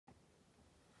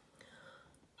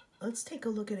Let's take a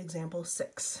look at example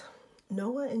 6.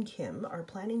 Noah and Kim are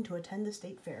planning to attend the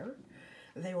state fair.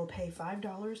 They will pay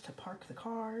 $5 to park the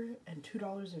car and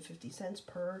 $2.50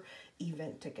 per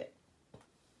event ticket.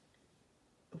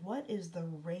 What is the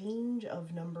range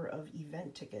of number of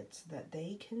event tickets that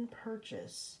they can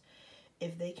purchase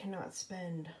if they cannot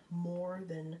spend more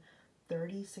than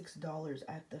 $36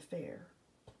 at the fair?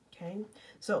 Okay,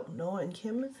 so Noah and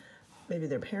Kim, maybe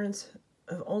their parents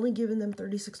have only given them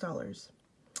 $36.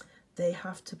 They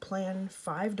have to plan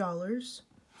 $5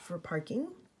 for parking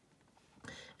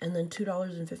and then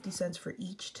 $2.50 for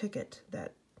each ticket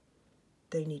that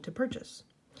they need to purchase.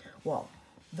 Well,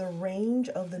 the range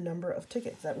of the number of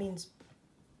tickets, that means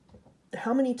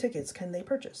how many tickets can they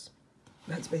purchase?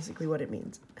 That's basically what it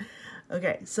means.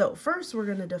 Okay, so first we're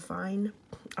going to define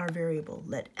our variable.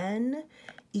 Let n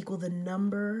equal the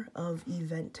number of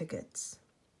event tickets.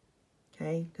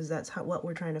 Okay, because that's what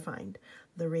we're trying to find,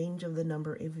 the range of the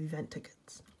number of event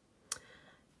tickets.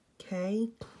 Okay,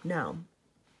 now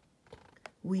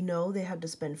we know they have to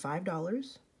spend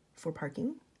 $5 for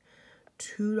parking,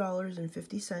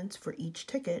 $2.50 for each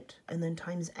ticket, and then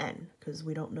times n, because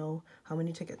we don't know how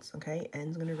many tickets. Okay, n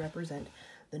is going to represent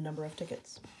the number of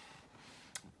tickets.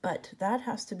 But that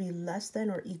has to be less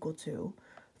than or equal to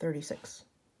 36.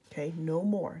 Okay, no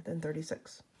more than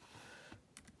 36.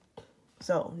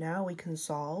 So now we can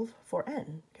solve for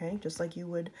n, okay, just like you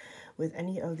would with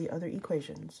any of the other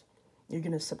equations. You're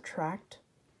going to subtract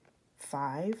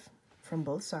 5 from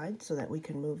both sides so that we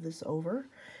can move this over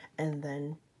and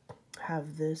then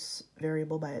have this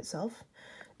variable by itself.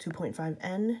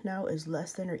 2.5n now is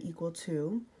less than or equal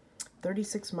to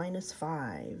 36 minus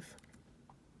 5,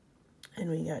 and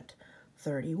we get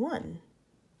 31.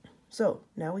 So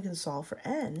now we can solve for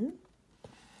n,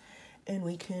 and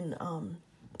we can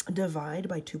divide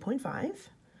by 2.5.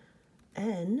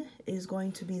 N is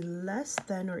going to be less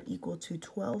than or equal to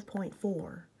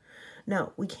 12.4.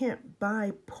 Now, we can't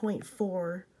buy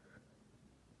 0.4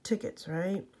 tickets,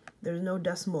 right? There's no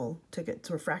decimal tickets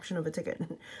or fraction of a ticket.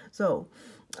 So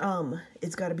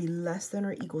it's got to be less than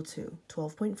or equal to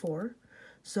 12.4.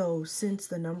 So since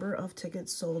the number of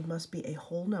tickets sold must be a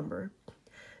whole number,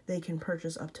 they can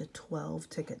purchase up to 12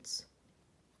 tickets.